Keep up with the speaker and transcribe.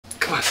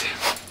Come on, Sam.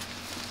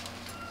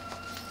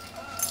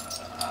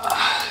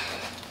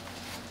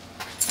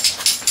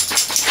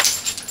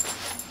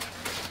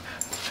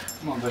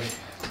 Come on, buddy.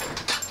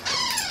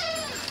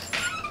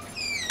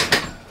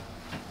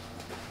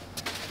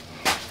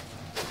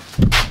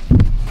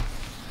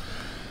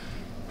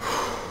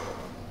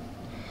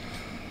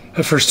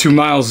 That first 2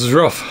 miles is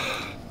rough.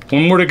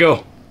 One more to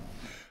go.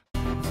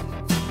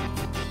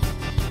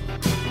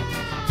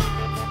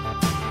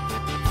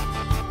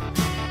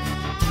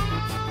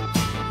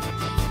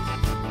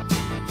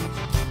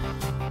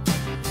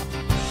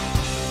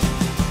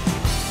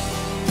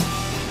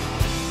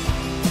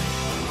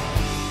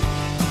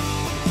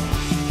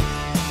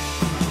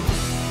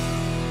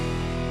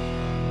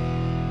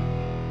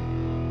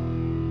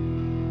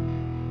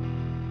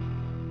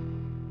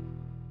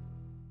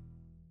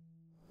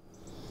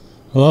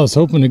 Well, I was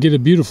hoping to get a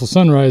beautiful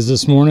sunrise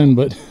this morning,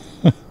 but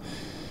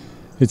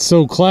it's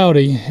so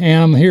cloudy,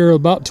 and I'm here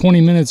about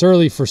 20 minutes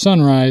early for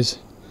sunrise.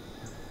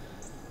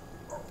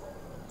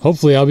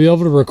 Hopefully I'll be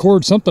able to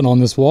record something on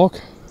this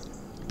walk.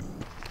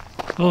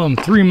 Well, I'm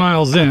 3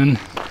 miles in.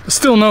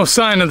 Still no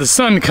sign of the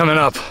sun coming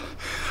up.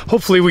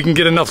 Hopefully we can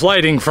get enough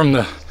lighting from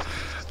the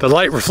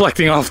light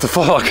reflecting off the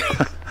fog.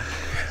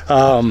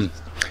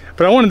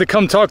 But I wanted to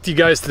come talk to you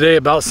guys today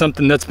about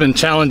something that's been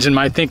challenging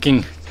my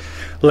thinking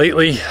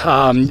lately.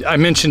 I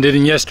mentioned it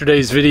in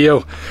yesterday's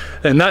video,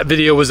 and that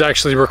video was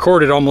actually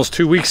recorded almost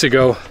 2 weeks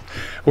ago,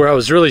 where I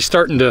was really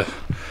starting to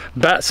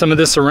bat some of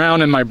this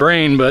around in my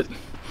brain. But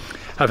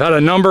I've had a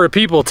number of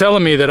people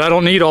telling me that I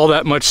don't need all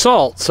that much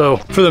salt. So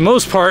for the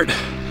most part,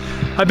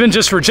 I've been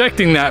just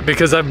rejecting that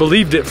because I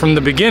believed it from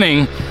the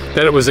beginning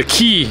that it was a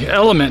key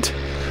element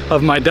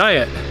of my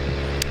diet.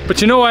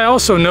 But you know, I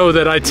also know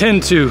that I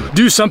tend to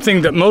do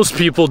something that most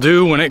people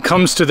do when it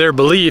comes to their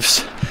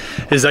beliefs,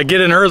 is I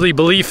get an early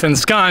belief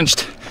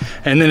ensconced,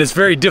 and then it's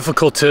very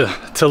difficult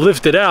to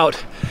lift it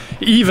out,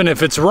 even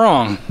if it's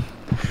wrong.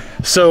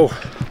 So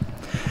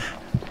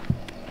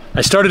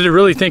I started to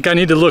really think I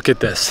need to look at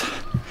this,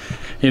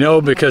 you know,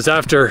 because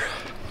after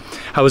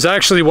I was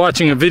actually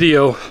watching a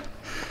video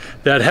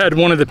that had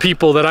one of the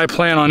people that I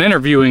plan on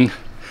interviewing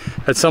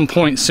at some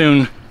point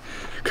soon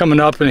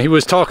coming up, and he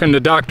was talking to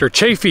Dr.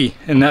 Chafee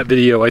in that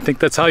video. I think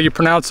that's how you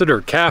pronounce it,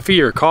 or Caffey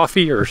or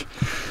coffee or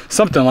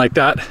something like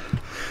that.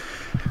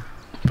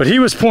 But he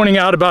was pointing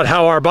out about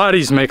how our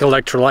bodies make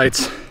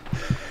electrolytes,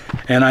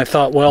 and I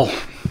thought, well,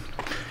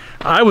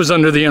 I was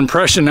under the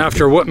impression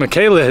after what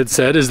Mikhaila had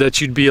said is that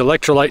you'd be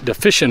electrolyte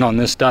deficient on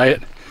this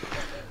diet.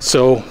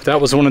 So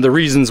that was one of the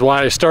reasons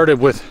why I started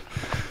with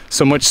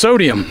so much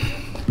sodium.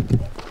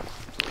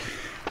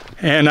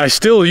 And I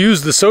still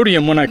use the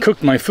sodium when I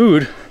cook my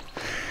food,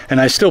 and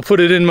I still put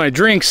it in my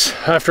drinks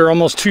after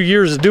almost 2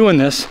 years of doing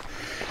this,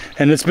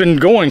 and it's been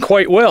going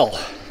quite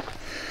well.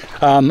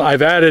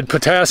 I've added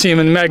potassium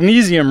and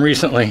magnesium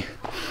recently.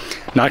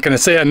 Not gonna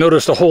say I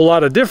noticed a whole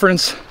lot of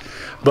difference,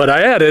 but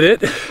I added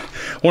it.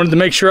 Wanted to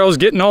make sure I was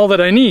getting all that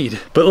I need.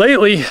 But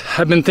lately,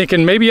 I've been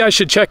thinking maybe I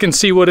should check and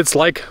see what it's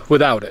like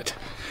without it.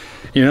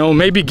 You know,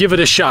 maybe give it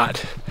a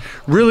shot.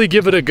 Really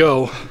give it a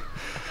go.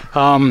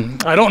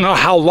 I don't know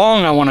how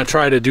long I wanna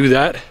try to do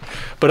that,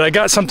 but I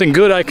got something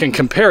good I can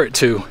compare it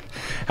to.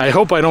 I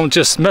hope I don't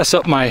just mess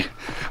up my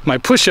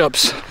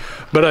push-ups,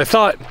 but I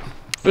thought,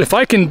 if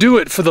I can do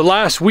it for the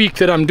last week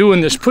that I'm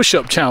doing this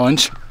push-up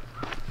challenge,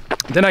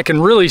 then I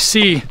can really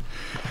see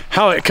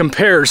how it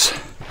compares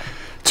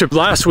to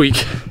last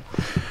week.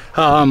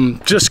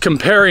 Just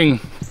comparing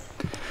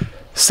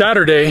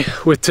Saturday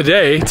with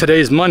today.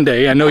 Today's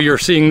Monday. I know you're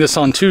seeing this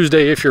on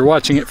Tuesday if you're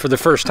watching it for the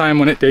first time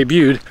when it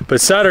debuted.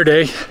 But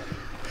Saturday,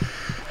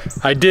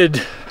 I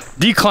did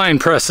decline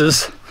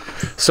presses,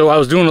 so I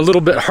was doing a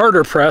little bit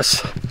harder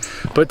press.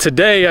 But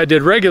today I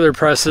did regular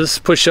presses,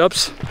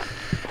 push-ups,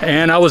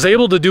 and I was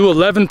able to do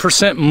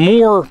 11%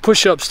 more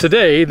push-ups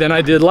today than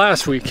I did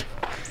last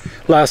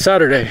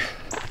Saturday,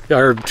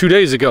 or 2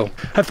 days ago.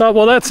 I thought,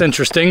 well, that's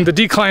interesting. The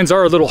declines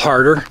are a little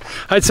harder.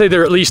 I'd say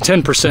they're at least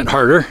 10%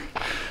 harder.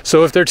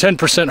 So if they're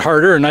 10%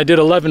 harder and I did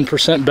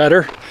 11%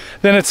 better,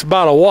 then it's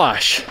about a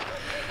wash.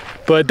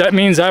 But that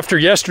means after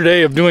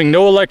yesterday of doing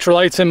no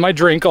electrolytes in my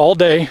drink all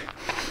day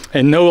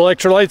and no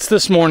electrolytes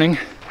this morning,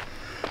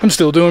 I'm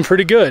still doing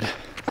pretty good.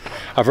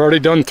 I've already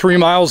done 3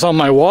 miles on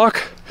my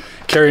walk,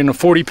 carrying a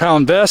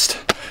 40-pound vest,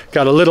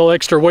 got a little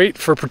extra weight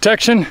for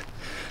protection.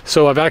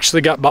 So I've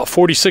actually got about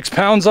 46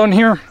 pounds on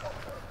here.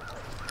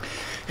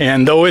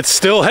 And though it's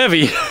still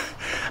heavy,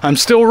 I'm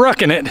still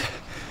rucking it.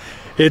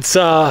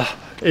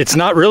 It's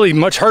not really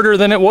much harder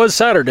than it was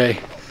Saturday.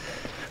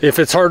 If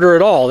it's harder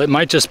at all, it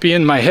might just be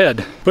in my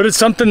head. But it's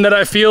something that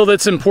I feel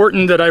that's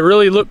important, that I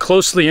really look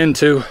closely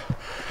into.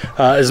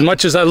 As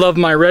much as I love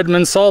my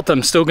Redmond salt,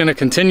 I'm still gonna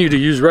continue to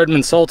use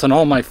Redmond salt in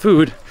all my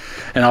food,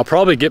 and I'll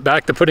probably get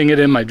back to putting it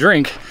in my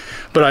drink.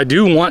 But I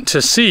do want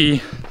to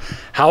see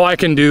how I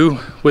can do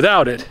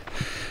without it.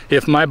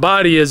 If my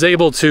body is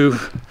able to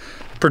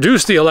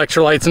produce the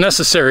electrolytes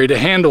necessary to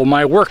handle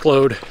my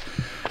workload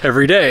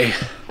every day.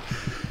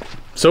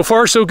 So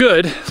far, so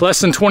good. Less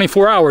than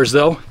 24 hours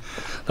though.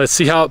 Let's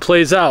see how it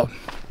plays out.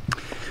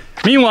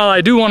 Meanwhile, I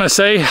do want to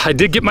say I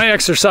did get my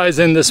exercise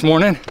in this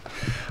morning,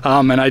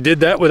 and I did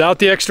that without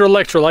the extra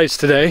electrolytes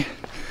today.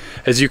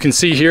 As you can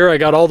see here, I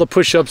got all the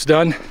push-ups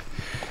done,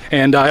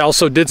 and I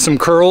also did some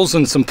curls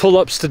and some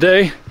pull-ups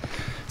today.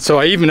 So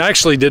I even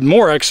actually did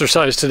more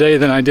exercise today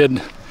than I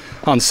did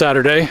on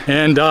Saturday.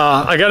 And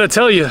I gotta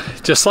tell you,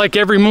 just like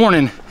every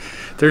morning,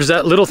 there's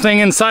that little thing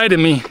inside of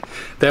me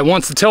that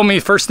wants to tell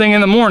me first thing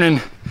in the morning,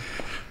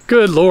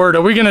 good Lord,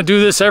 are we gonna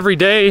do this every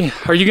day?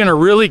 Are you gonna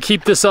really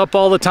keep this up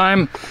all the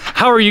time?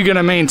 How are you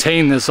gonna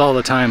maintain this all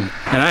the time?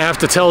 And I have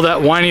to tell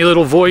that whiny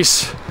little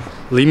voice,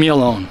 leave me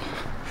alone.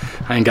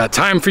 I ain't got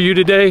time for you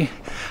today.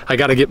 I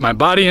gotta get my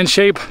body in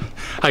shape.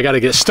 I gotta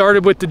get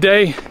started with the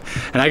day,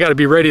 and I gotta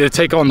be ready to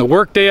take on the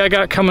work day I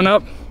got coming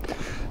up.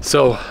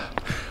 So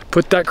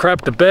put that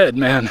crap to bed,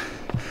 man.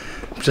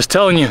 I'm just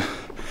telling you,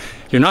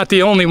 you're not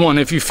the only one.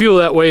 If you feel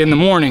that way in the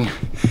morning,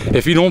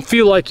 if you don't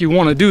feel like you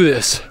want to do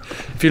this,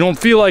 if you don't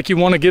feel like you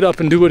want to get up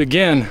and do it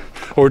again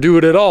or do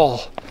it at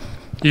all,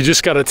 you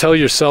just got to tell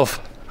yourself,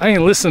 I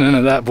ain't listening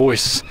to that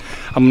voice.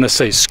 I'm going to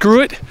say,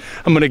 screw it.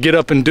 I'm going to get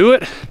up and do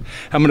it.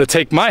 I'm going to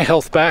take my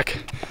health back,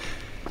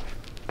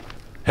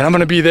 and I'm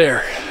going to be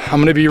there. I'm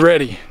going to be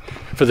ready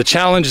for the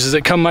challenges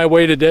that come my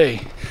way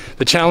today.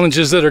 The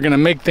challenges that are going to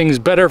make things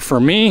better for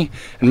me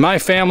and my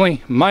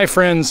family, my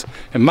friends,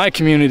 and my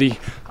community.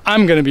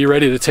 I'm going to be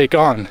ready to take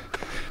on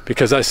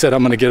because I said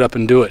I'm going to get up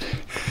and do it.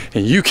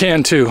 And you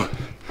can too.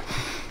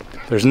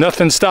 There's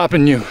nothing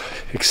stopping you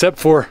except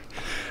for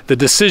the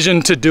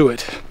decision to do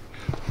it.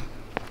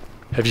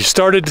 Have you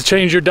started to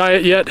change your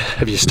diet yet?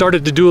 Have you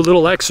started to do a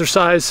little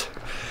exercise?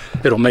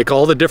 It'll make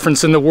all the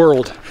difference in the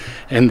world.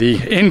 And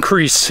the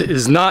increase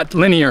is not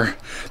linear.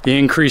 The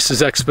increase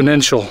is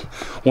exponential.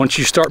 Once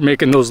you start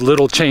making those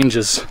little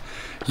changes,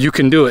 you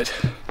can do it.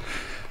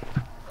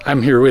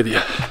 I'm here with you.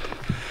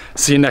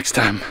 See you next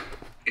time.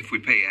 If we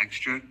pay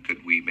extra,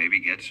 could we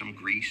maybe get some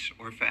grease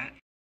or fat?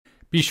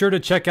 Be sure to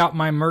check out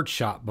my merch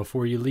shop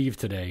before you leave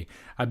today.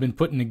 I've been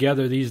putting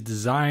together these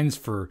designs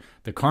for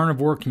the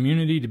carnivore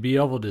community to be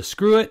able to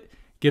screw it,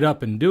 get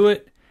up and do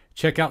it.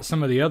 Check out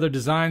some of the other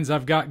designs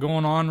I've got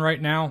going on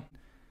right now.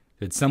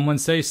 Did someone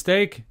say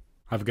steak?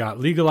 I've got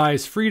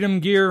legalized freedom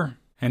gear,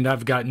 and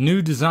I've got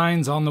new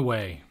designs on the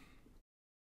way.